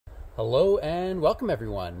Hello and welcome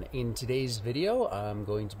everyone. In today's video, I'm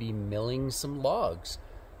going to be milling some logs.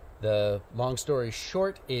 The long story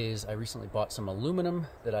short is I recently bought some aluminum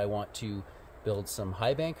that I want to build some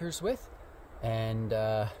high bankers with, and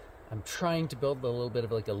I'm trying to build a little bit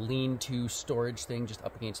of like a lean-to storage thing just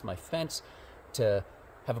up against my fence to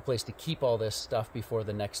have a place to keep all this stuff before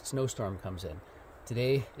the next snowstorm comes in.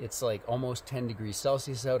 Today it's like almost 10 degrees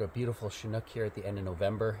Celsius out, a beautiful Chinook here at the end of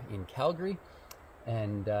November in Calgary.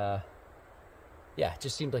 And yeah, it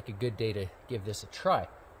just seemed like a good day to give this a try.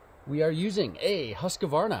 We are using a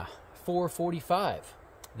Husqvarna 445.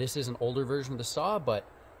 This is an older version of the saw, but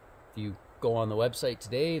if you go on the website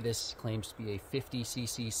today, this claims to be a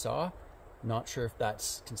 50cc saw. Not sure if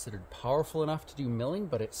that's considered powerful enough to do milling,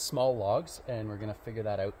 but it's small logs, and we're going to figure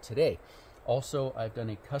that out today. Also, I've done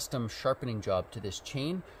a custom sharpening job to this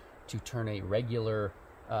chain to turn a regular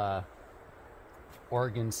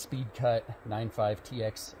Oregon Speed Cut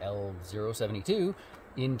 95TX L072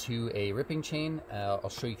 into a ripping chain. I'll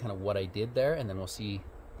show you kind of what I did there, and then we'll see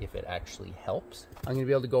if it actually helps. I'm going to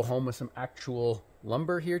be able to go home with some actual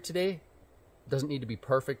lumber here today. Doesn't need to be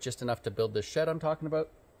perfect, just enough to build this shed I'm talking about.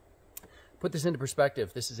 Put this into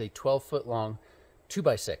perspective, this is a 12-foot long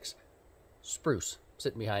 2x6 spruce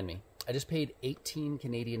sitting behind me. I just paid 18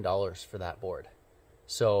 Canadian dollars for that board.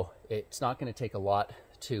 So it's not going to take a lot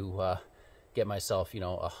to get myself,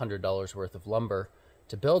 $100 worth of lumber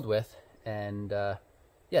to build with. And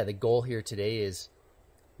yeah, the goal here today is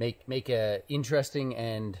make a interesting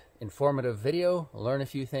and informative video, learn a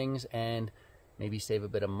few things, and maybe save a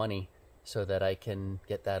bit of money so that I can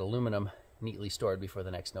get that aluminum neatly stored before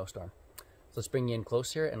the next snowstorm. So let's bring you in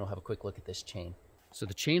close here and we'll have a quick look at this chain. So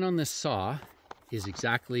the chain on this saw is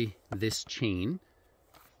exactly this chain,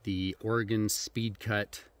 the Oregon Speed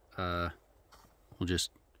Cut. We'll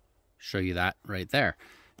just show you that right there.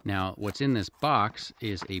 Now, what's in this box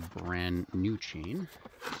is a brand new chain.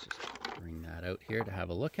 Let's just bring that out here to have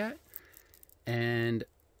a look at. And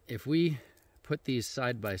if we put these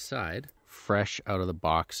side by side, fresh out of the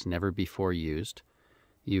box, never before used,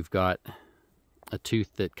 you've got a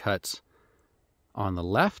tooth that cuts on the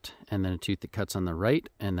left, and then a tooth that cuts on the right,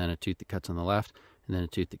 and then a tooth that cuts on the left, and then a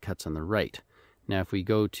tooth that cuts on the right. Now, if we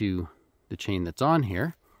go to the chain that's on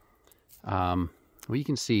here, what you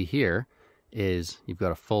can see here is you've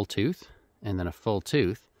got a full tooth and then a full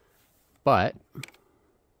tooth, but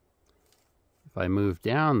if I move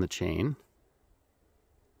down the chain,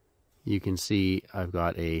 you can see I've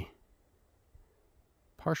got a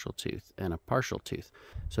partial tooth and a partial tooth.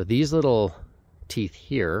 So these little teeth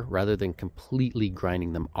here, rather than completely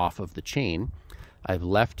grinding them off of the chain, I've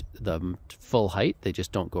left them full height. They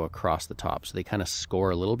just don't go across the top. So they kind of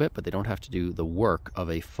score a little bit, but they don't have to do the work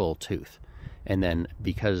of a full tooth. And then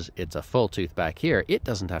because it's a full tooth back here, it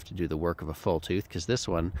doesn't have to do the work of a full tooth because this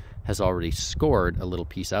one has already scored a little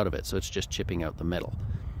piece out of it. So it's just chipping out the middle.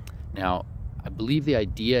 Now, I believe the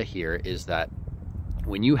idea here is that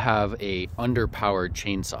when you have a underpowered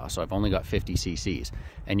chainsaw, so I've only got 50 cc's,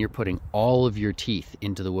 and you're putting all of your teeth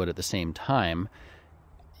into the wood at the same time,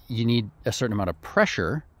 you need a certain amount of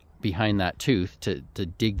pressure behind that tooth to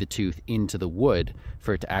dig the tooth into the wood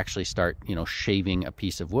for it to actually start, shaving a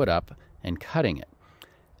piece of wood up and cutting it.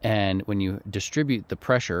 And when you distribute the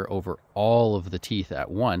pressure over all of the teeth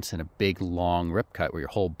at once in a big long rip cut where your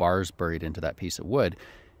whole bar's buried into that piece of wood,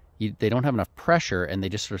 they don't have enough pressure and they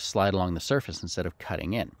just sort of slide along the surface instead of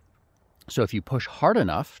cutting in. So if you push hard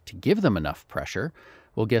enough to give them enough pressure,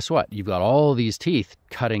 well, guess what? You've got all these teeth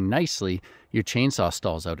cutting nicely. Your chainsaw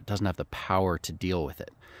stalls out. It doesn't have the power to deal with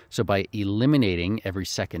it. So by eliminating every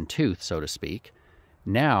second tooth, so to speak,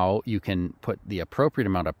 now you can put the appropriate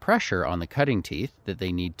amount of pressure on the cutting teeth that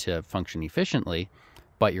they need to function efficiently,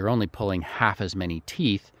 but you're only pulling half as many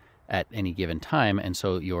teeth at any given time, and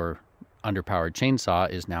so your underpowered chainsaw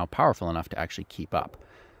is now powerful enough to actually keep up.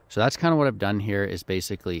 So that's kind of what I've done here, is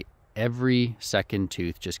basically every second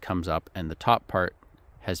tooth just comes up and the top part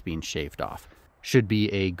has been shaved off. Should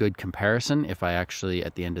be a good comparison. If I actually,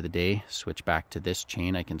 at the end of the day, switch back to this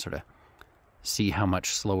chain, I can sort of see how much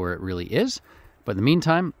slower it really is. But in the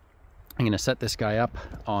meantime, I'm going to set this guy up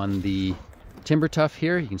on the timber tuff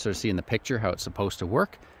here. You can sort of see in the picture how it's supposed to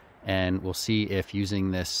work. And we'll see if using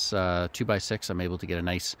this 2x6, I'm able to get a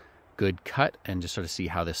nice good cut and just sort of see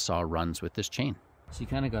how this saw runs with this chain. So you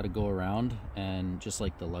kind of got to go around, and just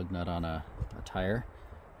like the lug nut on a tire,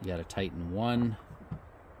 you got to tighten one.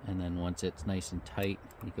 And then once it's nice and tight,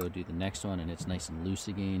 you go do the next one and it's nice and loose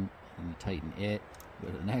again. And you tighten it, go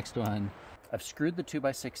to the next one. I've screwed the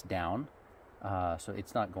 2x6 down. So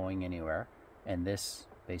it's not going anywhere, and this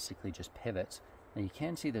basically just pivots. Now you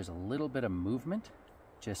can see there's a little bit of movement,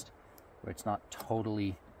 just where it's not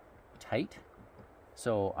totally tight.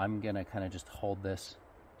 So I'm gonna kind of just hold this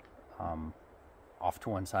off to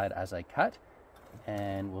one side as I cut,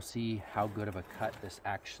 and we'll see how good of a cut this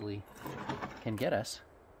actually can get us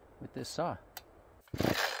with this saw.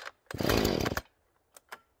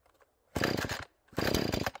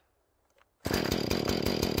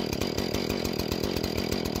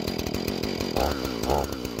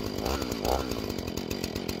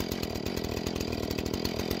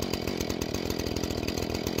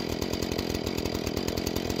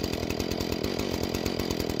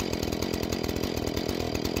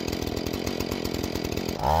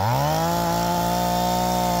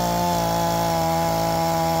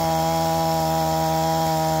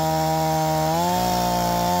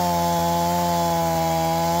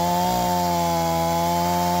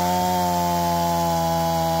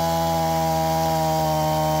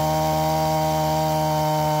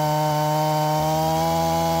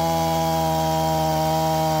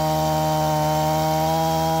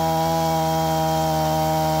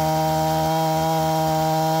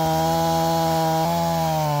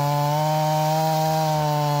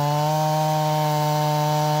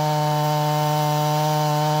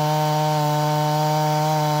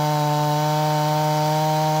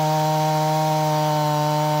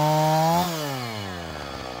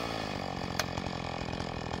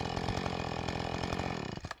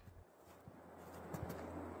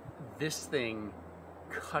 This thing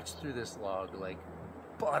cuts through this log like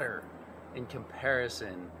butter in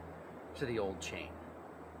comparison to the old chain.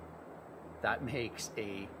 That makes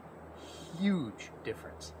a huge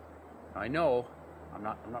difference. Now, I know I'm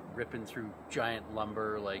not ripping through giant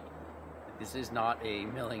lumber. Like, this is not a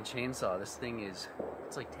milling chainsaw. This thing is,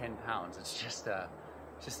 it's like 10 pounds. It's just a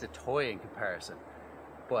toy in comparison.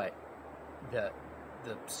 But the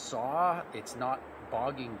saw, it's not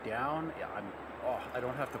bogging down. I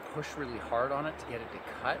don't have to push really hard on it to get it to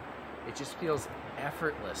cut. It just feels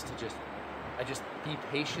effortless to I just be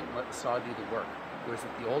patient and let the saw do the work. Whereas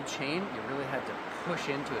with the old chain, you really had to push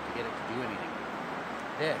into it to get it to do anything.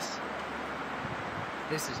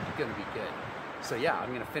 This is gonna be good. So yeah,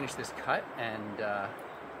 I'm gonna finish this cut and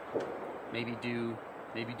maybe do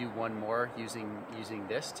one more using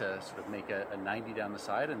this to sort of make a 90 down the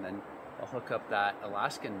side, and then I'll hook up that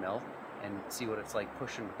Alaskan mill and see what it's like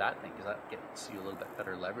pushing with that thing, because that gets you a little bit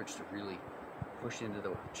better leverage to really push into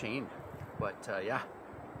the chain. But yeah,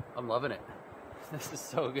 I'm loving it. This is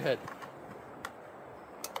so good.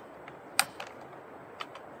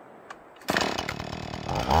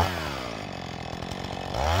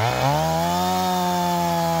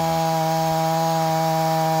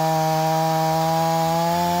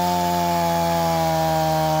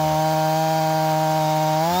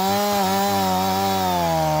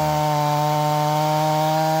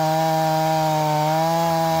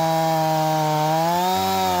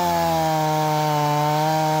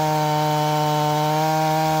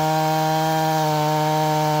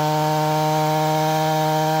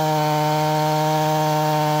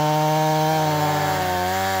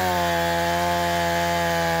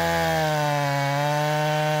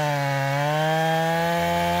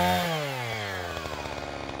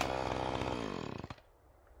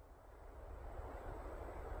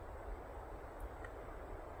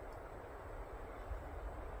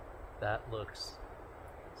 That looks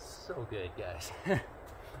so good, guys.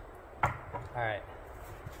 All right,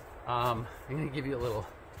 I'm gonna give you a little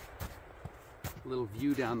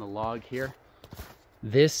view down the log here.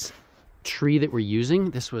 This tree that we're using,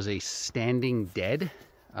 this was a standing dead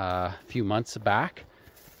a few months back,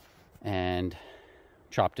 and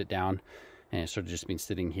chopped it down, and it's sort of just been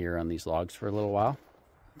sitting here on these logs for a little while.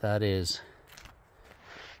 That is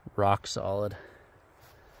rock solid.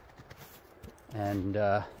 And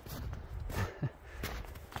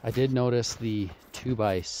I did notice the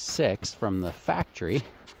 2x6 from the factory.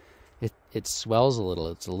 It swells a little.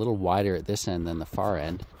 It's a little wider at this end than the far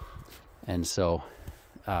end, and so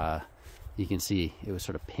you can see it was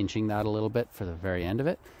sort of pinching that a little bit for the very end of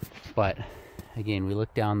it. But again, we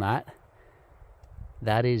look down that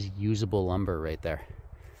is usable lumber right there.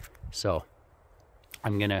 So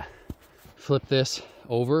I'm gonna flip this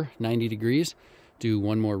over 90 degrees, do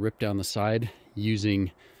one more rip down the side using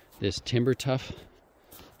this timber tough,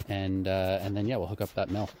 and then yeah, we'll hook up that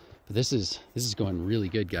mill. But this is going really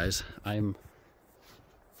good, guys. I'm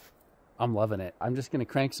loving it. I'm just gonna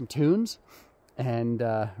crank some tunes and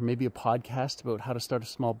maybe a podcast about how to start a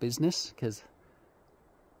small business, because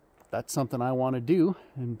that's something I want to do,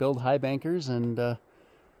 and build high bankers and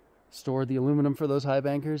store the aluminum for those high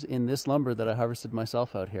bankers in this lumber that I harvested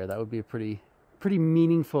myself out here. That would be a pretty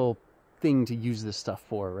meaningful thing to use this stuff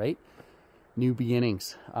for, right? New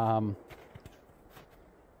beginnings.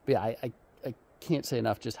 But yeah, I can't say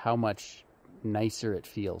enough just how much nicer it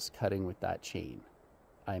feels cutting with that chain.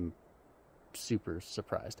 I'm super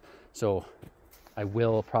surprised. So I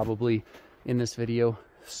will probably in this video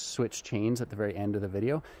switch chains at the very end of the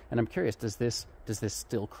video, and I'm curious, does this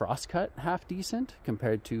still cross-cut half decent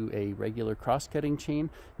compared to a regular cross-cutting chain?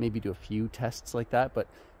 Maybe do a few tests like that, but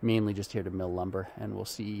mainly just here to mill lumber, and we'll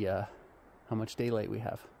see how much daylight we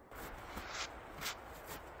have.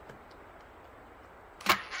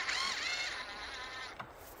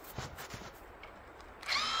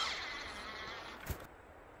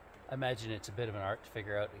 I imagine it's a bit of an art to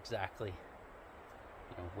figure out exactly,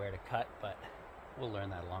 where to cut, but we'll learn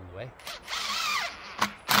that along the way.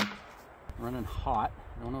 Running hot.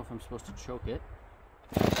 I don't know if I'm supposed to choke it.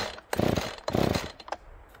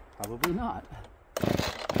 Probably not.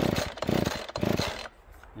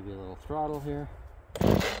 Maybe a little throttle here. All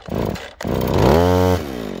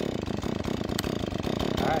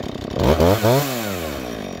right.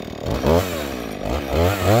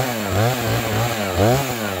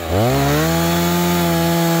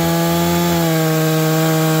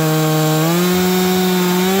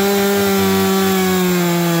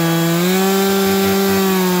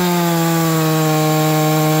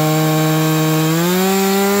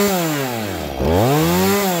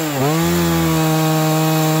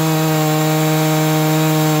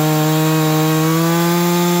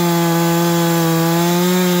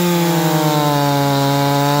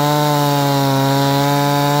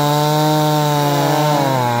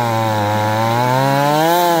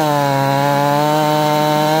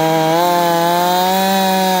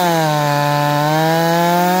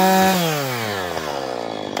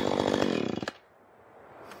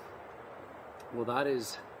 Well, that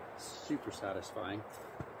is super satisfying.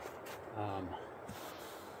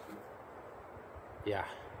 Yeah,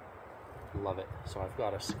 love it. So I've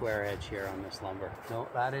got a square edge here on this lumber. No,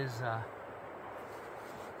 that is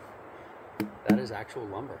actual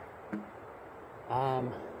lumber.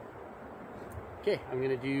 Okay, I'm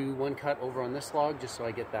gonna do one cut over on this log just so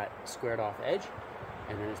I get that squared off edge,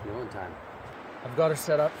 and then it's milling time. I've got her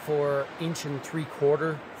set up for 1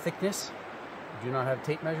 3/4 thickness. I do not have a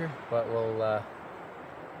tape measure, but we'll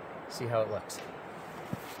see how it looks.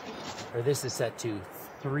 Or this is set to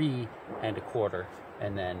 3 1/4,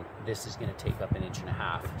 and then this is going to take up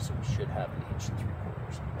 1.5 inches, so we should have 1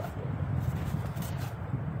 3/4 left over.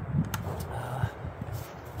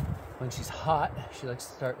 When she's hot, she likes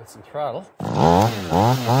to start with some throttle.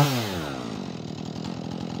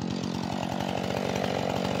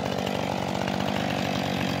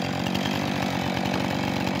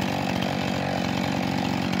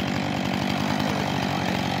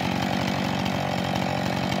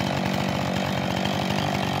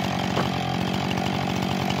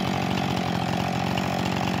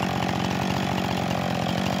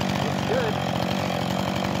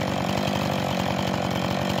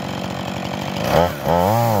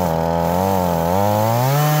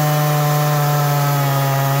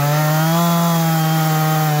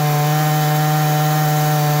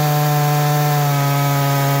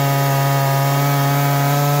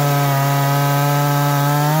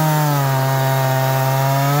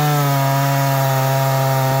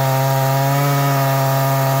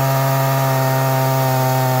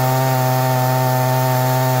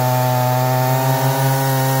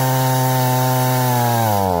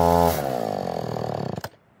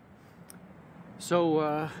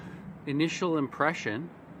 So initial impression,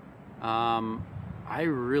 I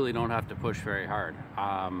really don't have to push very hard.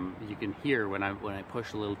 You can hear when I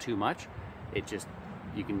push a little too much, it just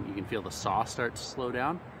you can feel the saw start to slow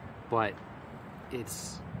down, but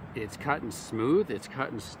it's cutting smooth, it's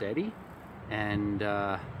cutting steady, and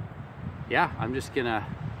yeah, I'm just gonna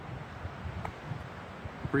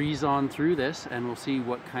breeze on through this, and we'll see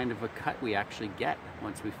what kind of a cut we actually get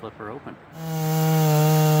once we flip her open.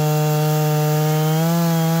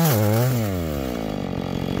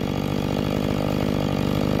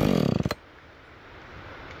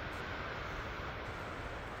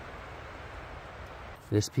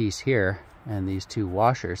 This piece here and these two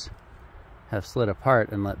washers have slid apart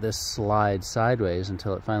and let this slide sideways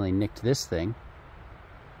until it finally nicked this thing.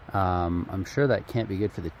 I'm sure that can't be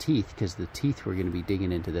good for the teeth, because the teeth we're going to be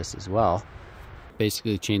digging into this as well.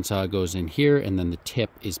 Basically, the chainsaw goes in here and then the tip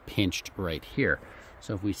is pinched right here.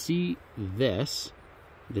 So if we see this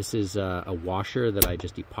is a washer that I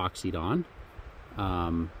just epoxied on.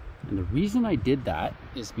 And the reason I did that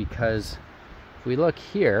is because if we look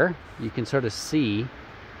here, you can sort of see,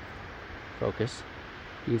 focus,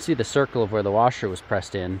 you can see the circle of where the washer was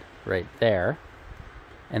pressed in right there.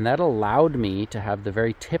 And that allowed me to have the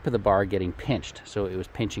very tip of the bar getting pinched. So it was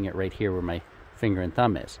pinching it right here where my finger and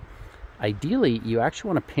thumb is. Ideally, you actually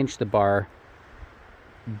want to pinch the bar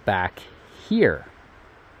back here.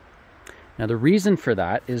 Now the reason for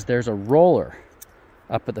that is there's a roller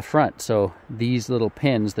up at the front. So these little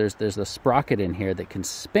pins, there's a sprocket in here that can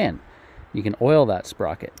spin. You can oil that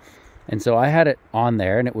sprocket. And so I had it on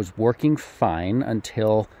there and it was working fine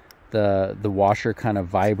until the washer kind of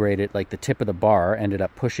vibrated, like the tip of the bar ended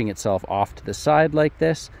up pushing itself off to the side like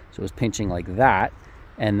this. So it was pinching like that.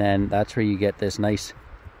 And then that's where you get this nice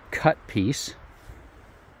cut piece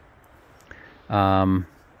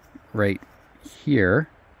right here.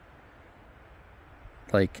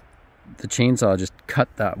 Like the chainsaw just cut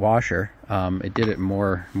that washer. It did it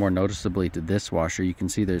more noticeably to this washer. You can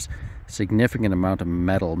see there's a significant amount of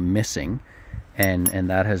metal missing, and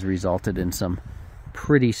that has resulted in some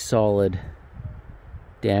pretty solid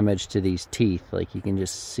damage to these teeth. Like you can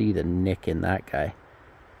just see the nick in that guy.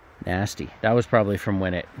 Nasty. That was probably from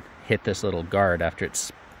when it hit this little guard after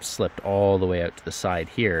it slipped all the way out to the side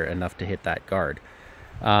here, enough to hit that guard.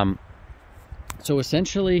 So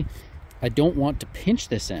essentially, I don't want to pinch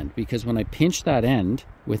this end, because when I pinch that end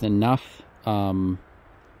with enough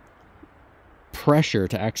pressure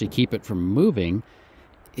to actually keep it from moving,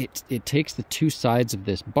 it takes the two sides of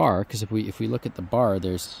this bar, because if we look at the bar,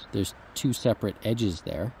 there's two separate edges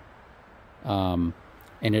there, and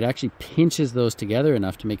it actually pinches those together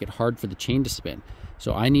enough to make it hard for the chain to spin.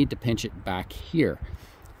 So I need to pinch it back here,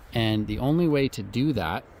 and the only way to do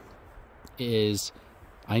that is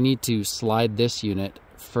I need to slide this unit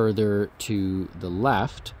further to the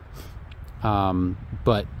left,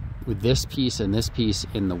 but with this piece and this piece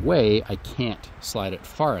in the way, I can't slide it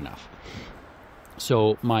far enough.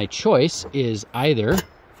 So my choice is either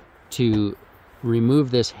to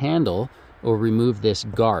remove this handle or remove this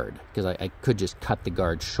guard, because I could just cut the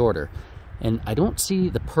guard shorter. And I don't see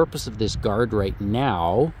the purpose of this guard right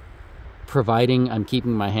now, providing I'm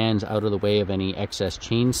keeping my hands out of the way of any excess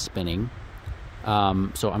chain spinning. So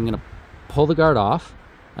I'm going to pull the guard off.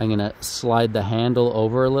 I'm going to slide the handle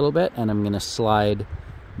over a little bit, and I'm going to slide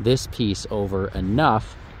this piece over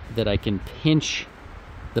enough that I can pinch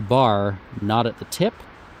the bar, not at the tip,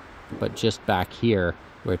 but just back here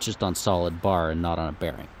where it's just on solid bar and not on a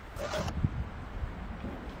bearing.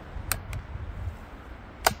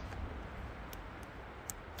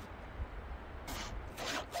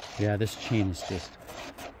 Yeah, this chain is just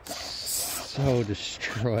so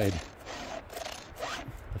destroyed.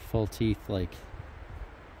 The full teeth, like,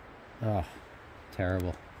 oh,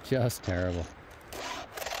 terrible, just terrible.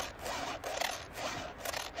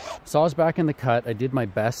 Saw's back in the cut. I did my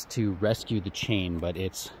best to rescue the chain, but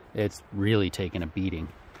it's really taken a beating.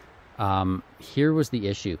 Here was the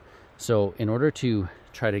issue. So in order to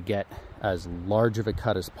try to get as large of a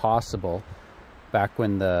cut as possible, back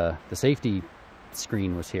when the safety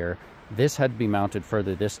screen was here, this had to be mounted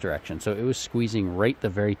further this direction. So it was squeezing right the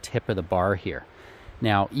very tip of the bar here.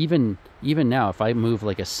 Now, even now, if I move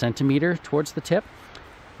like a centimeter towards the tip,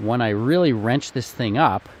 when I really wrench this thing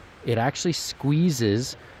up, it actually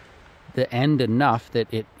squeezes the end enough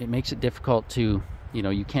that it makes it difficult to,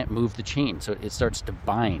 you can't move the chain. So it starts to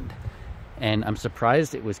bind. And I'm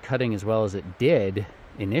surprised it was cutting as well as it did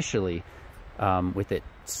initially, with it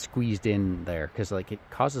squeezed in there, because like it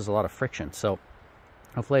causes a lot of friction. So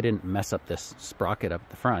hopefully I didn't mess up this sprocket up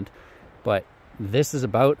the front, but this is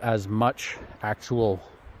about as much actual,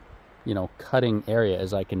 cutting area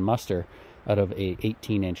as I can muster out of a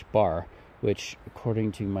 18-inch bar, which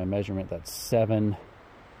according to my measurement, that's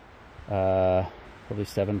probably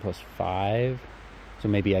 7 plus 5. So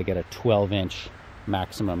maybe I get a 12-inch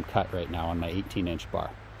maximum cut right now on my 18-inch bar.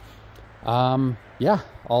 Yeah,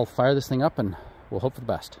 I'll fire this thing up and we'll hope for the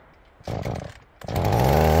best.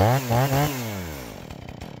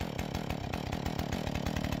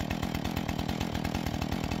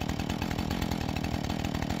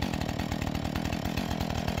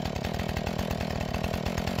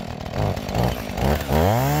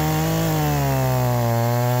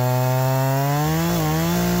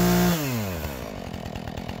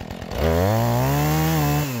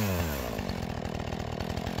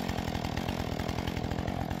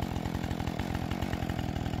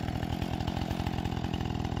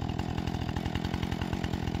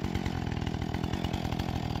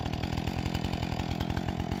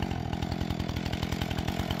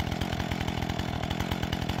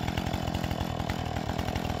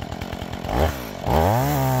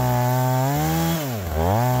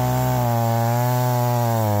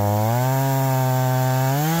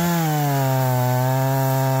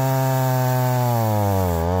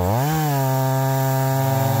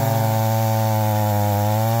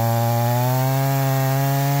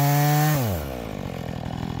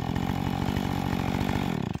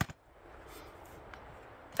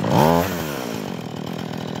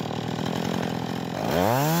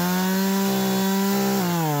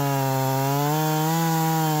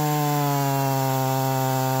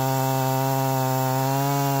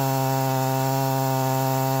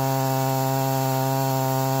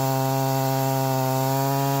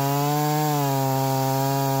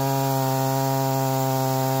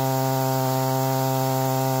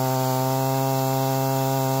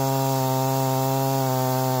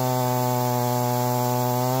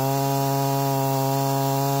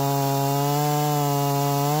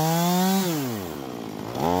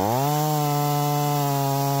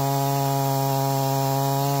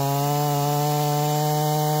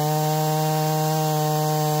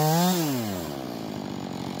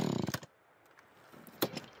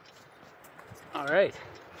 right.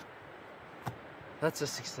 That's a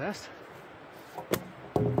success.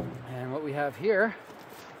 And what we have here,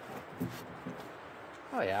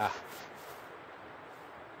 oh yeah,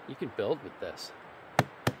 you can build with this.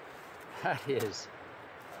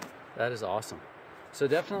 That is awesome. So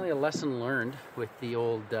definitely a lesson learned with the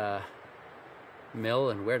old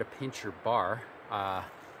mill and where to pinch your bar.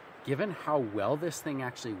 Given how well this thing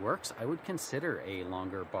actually works, I would consider a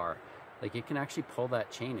longer bar. Like, it can actually pull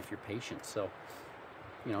that chain if you're patient. So,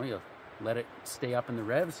 you know, you'll let it stay up in the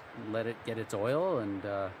revs, let it get its oil, and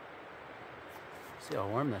see how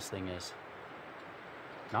warm this thing is.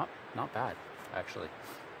 Not bad, actually.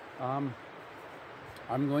 I'm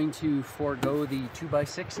going to forego the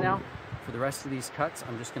 2x6 now. For the rest of these cuts,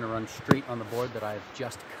 I'm just going to run straight on the board that I've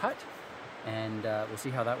just cut, and we'll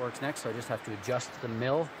see how that works next. So I just have to adjust the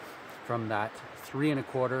mill from that 3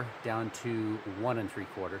 1/4 down to 1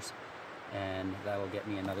 3/4, and that'll get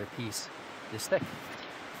me another piece this thick.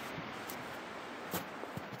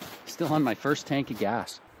 Still on my first tank of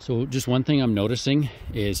gas. So just one thing I'm noticing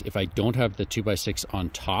is if I don't have the 2x6 on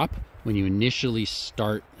top, when you initially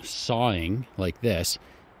start sawing like this,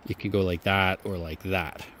 it could go like that or like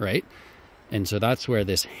that, right? And so that's where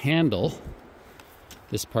this handle,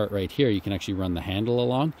 this part right here, you can actually run the handle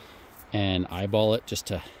along and eyeball it just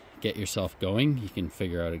to get yourself going. You can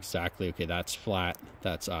figure out exactly, okay, that's flat,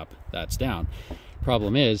 that's up, that's down.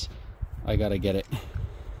 Problem is, I gotta get it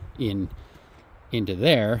into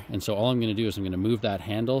there, and so all I'm gonna do is I'm gonna move that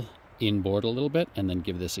handle inboard a little bit and then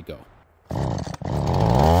give this a go.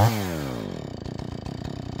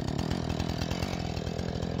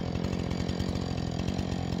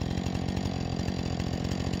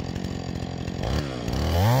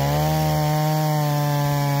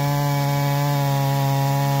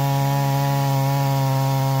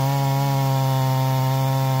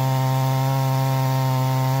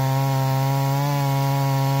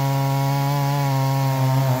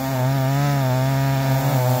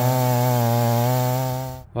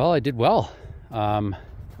 Well, I did well.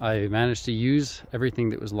 I managed to use everything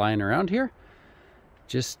that was lying around here.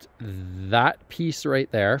 Just that piece right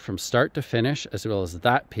there from start to finish, as well as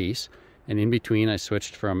that piece. And in between, I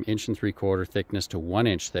switched from 1 3/4 thickness to 1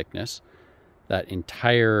 inch thickness. That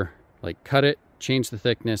entire, like, cut it, change the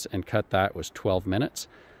thickness, and cut that was 12 minutes.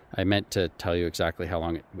 I meant to tell you exactly how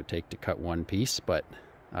long it would take to cut one piece, but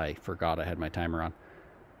I forgot I had my timer on.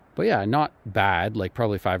 But yeah, not bad, like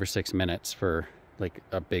probably 5 or 6 minutes for like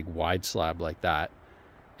a big wide slab like that.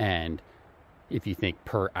 And if you think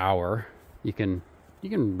per hour, you can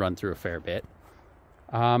run through a fair bit.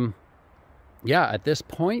 Yeah, at this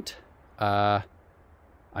point, I'm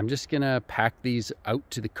just gonna pack these out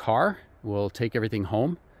to the car. We'll take everything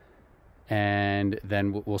home, and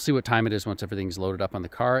then we'll see what time it is once everything's loaded up on the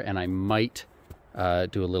car. And I might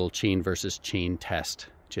do a little chain versus chain test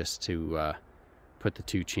just to put the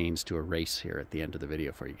two chains to a race here at the end of the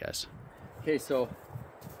video for you guys. Okay, so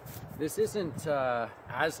this isn't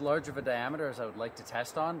as large of a diameter as I would like to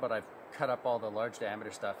test on, but I've cut up all the large diameter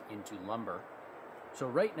stuff into lumber. So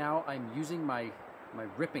right now I'm using my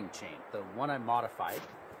ripping chain, the one I modified,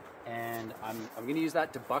 and I'm going to use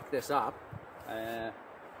that to buck this up.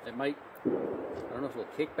 It might, I don't know if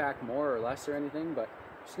it'll kick back more or less or anything, but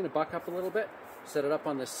I'm just going to buck up a little bit, set it up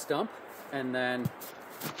on this stump, and then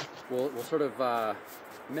we'll sort of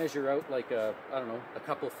measure out like a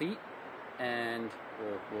couple feet, and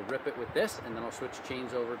we'll rip it with this, and then I'll switch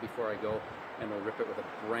chains over before I go, and we'll rip it with a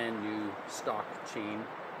brand new stock chain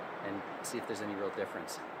and see if there's any real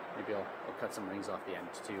difference. Maybe I'll cut some rings off the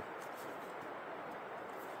ends too.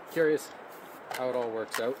 Curious how it all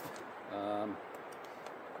works out.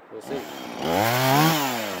 We'll see.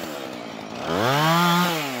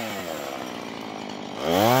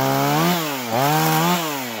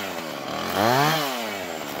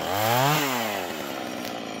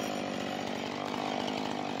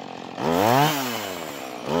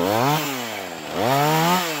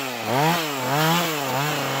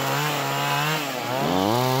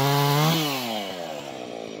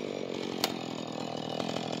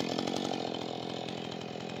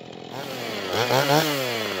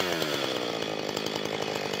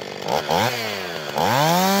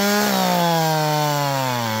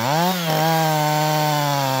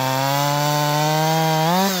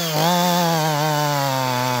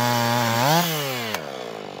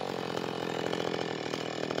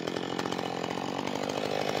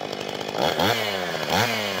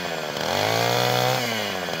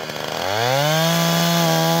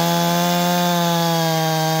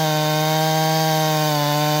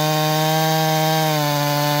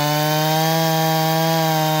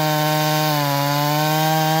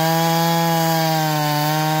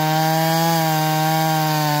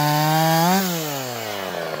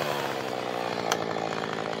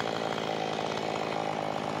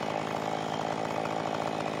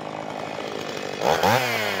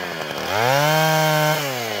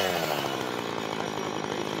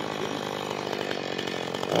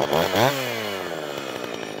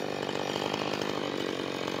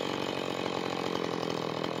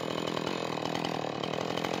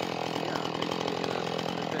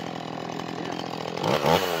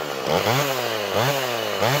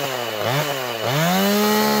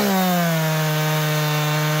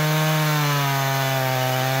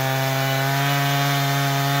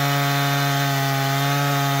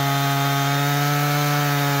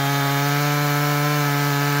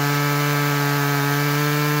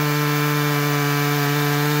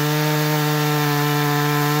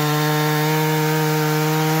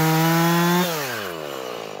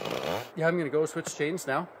 Yeah, I'm gonna go switch chains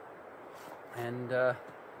now, and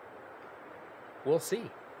we'll see.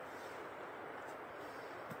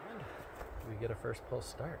 We get a first pulse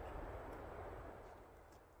start.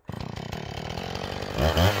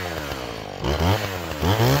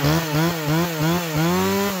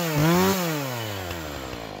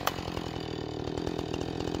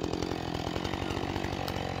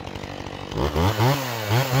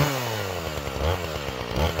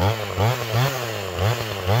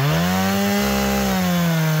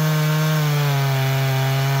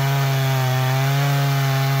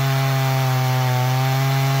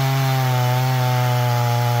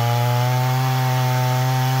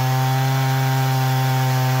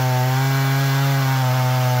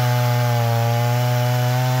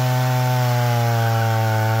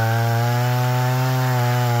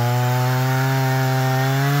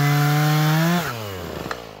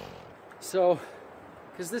 So,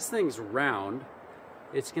 because this thing's round,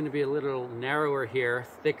 it's going to be a little narrower here,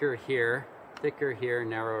 thicker here,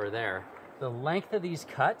 narrower there. The length of these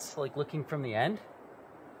cuts, like looking from the end,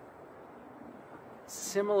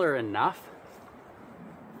 similar enough.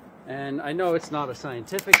 And I know it's not a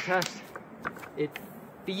scientific test. It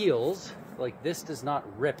feels like this does not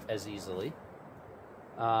rip as easily.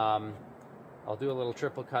 I'll do a little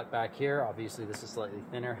triple cut back here. Obviously this is slightly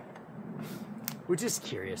thinner. We're just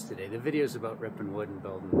curious today. The video's about ripping wood and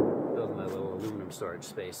building my little aluminum storage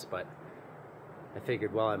space, but I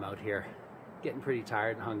figured while I'm out here getting pretty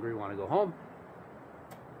tired and hungry, want to go home,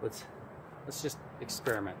 let's just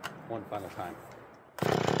experiment one final time.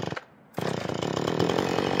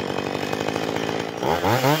 Well,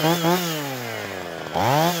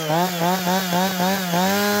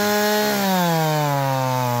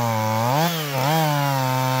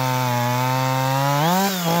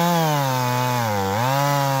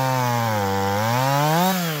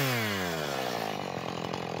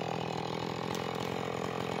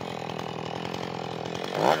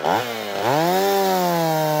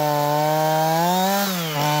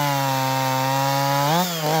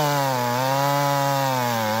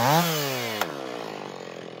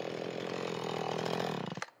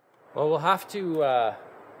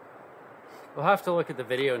 we'll have to look at the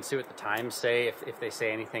video and see what the times say, if they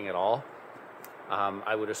say anything at all.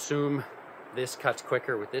 I would assume this cuts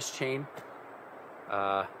quicker with this chain,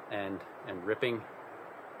 and ripping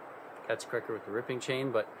cuts quicker with the ripping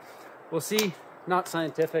chain, but we'll see. Not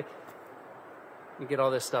scientific. You get all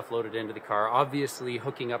this stuff loaded into the car. Obviously,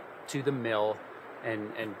 hooking up to the mill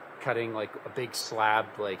and cutting like a big slab,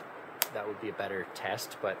 like that would be a better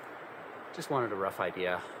test, but just wanted a rough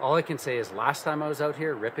idea. All I can say is last time I was out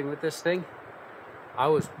here ripping with this thing, I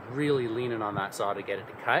was really leaning on that saw to get it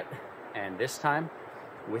to cut, and this time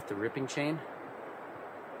with the ripping chain,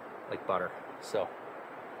 like butter. So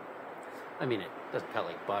I mean, it doesn't cut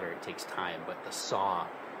like butter, it takes time, but the saw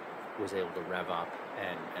was able to rev up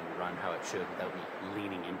and run how it should without me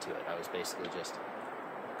leaning into it. I was basically just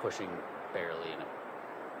pushing barely, and it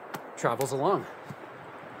travels along.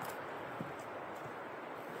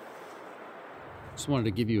 Just wanted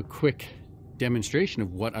to give you a quick demonstration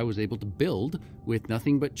of what I was able to build with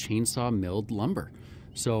nothing but chainsaw milled lumber.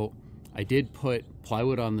 So I did put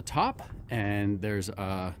plywood on the top, and there's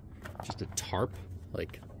just a tarp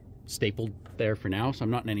like stapled there for now, so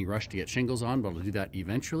I'm not in any rush to get shingles on, but I'll do that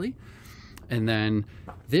eventually. And then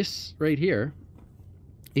this right here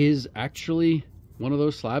is actually one of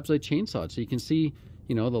those slabs I chainsawed. So you can see,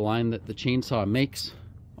 you know, the line that the chainsaw makes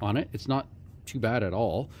on it. It's not too bad at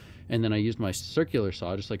all. And then I used my circular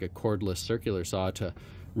saw, just like a cordless circular saw, to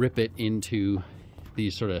rip it into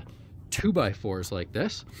these sort of 2x4s like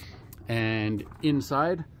this. And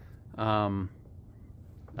inside,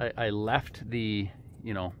 I left the,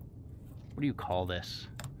 you know, what do you call this?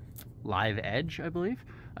 Live edge, I believe.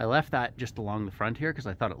 I left that just along the front here because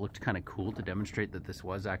I thought it looked kind of cool to demonstrate that this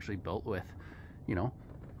was actually built with, you know,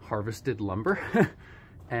 harvested lumber.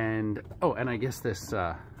 And, oh, and I guess this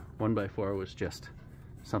 1x4 was just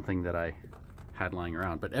something that I had lying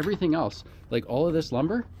around. But everything else, like all of this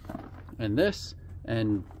lumber and this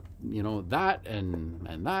and you know that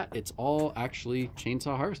and that, it's all actually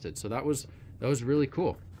chainsaw harvested. So that was really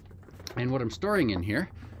cool. And what I'm storing in here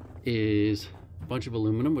is a bunch of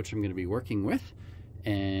aluminum, which I'm going to be working with,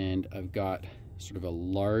 and I've got sort of a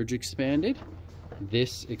large expanded.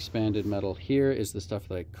 This expanded metal here is the stuff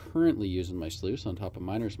that I currently use in my sluice on top of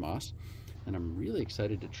miner's moss, and I'm really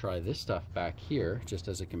excited to try this stuff back here just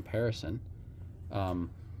as a comparison.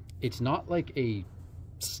 It's not like a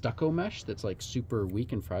stucco mesh that's like super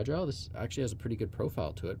weak and fragile. This actually has a pretty good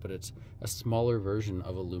profile to it, but it's a smaller version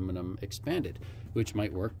of aluminum expanded, which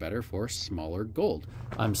might work better for smaller gold.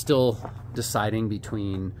 I'm still deciding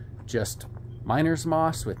between just miner's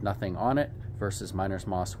moss with nothing on it versus miner's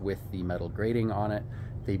moss with the metal grating on it.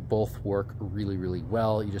 They both work really, really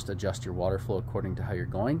well. You just adjust your water flow according to how you're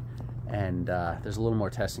going, and there's a little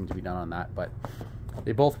more testing to be done on that, but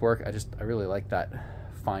they both work. I really like that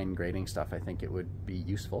fine grading stuff. I think it would be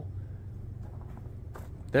useful.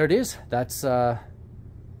 There it is. That's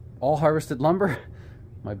all harvested lumber.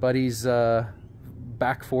 My buddy's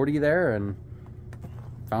back 40 there and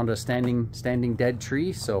found a standing dead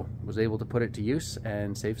tree, so was able to put it to use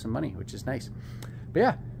and save some money, which is nice. But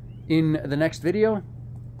yeah, in the next video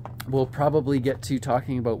we'll probably get to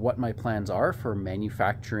talking about what my plans are for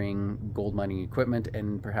manufacturing gold mining equipment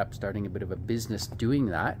and perhaps starting a bit of a business doing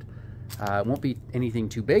that. It won't be anything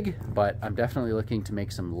too big, but I'm definitely looking to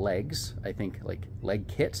make some legs. I think like leg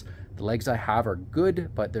kits. The legs I have are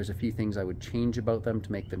good, but there's a few things I would change about them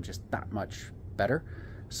to make them just that much better.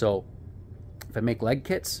 So if I make leg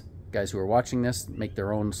kits, guys who are watching this make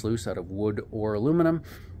their own sluice out of wood or aluminum,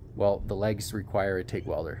 well, the legs require a TIG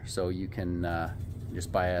welder. So you can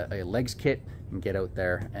just buy a legs kit and get out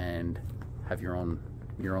there and have your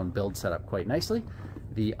own build set up quite nicely.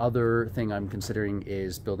 The other thing I'm considering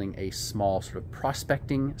is building a small sort of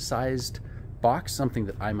prospecting sized box, something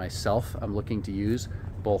that I myself am looking to use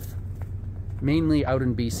both mainly out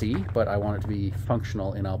in BC, but I want it to be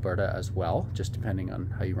functional in Alberta as well, just depending on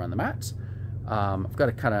how you run the mats. I've got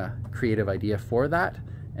a kind of creative idea for that,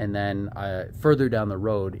 and then further down the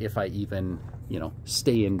road, if I even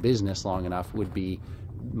stay in business long enough, would be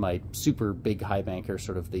my super big high banker,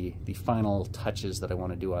 sort of the final touches that I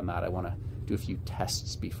want to do on that. I want to do a few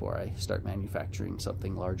tests before I start manufacturing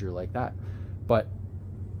something larger like that. But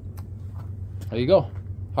there you go,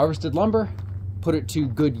 harvested lumber, put it to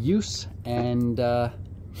good use, and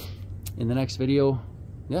in the next video,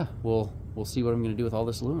 yeah, we'll see what I'm going to do with all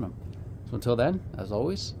this aluminum. So until then, as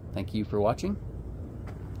always, thank you for watching.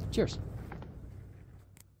 Cheers.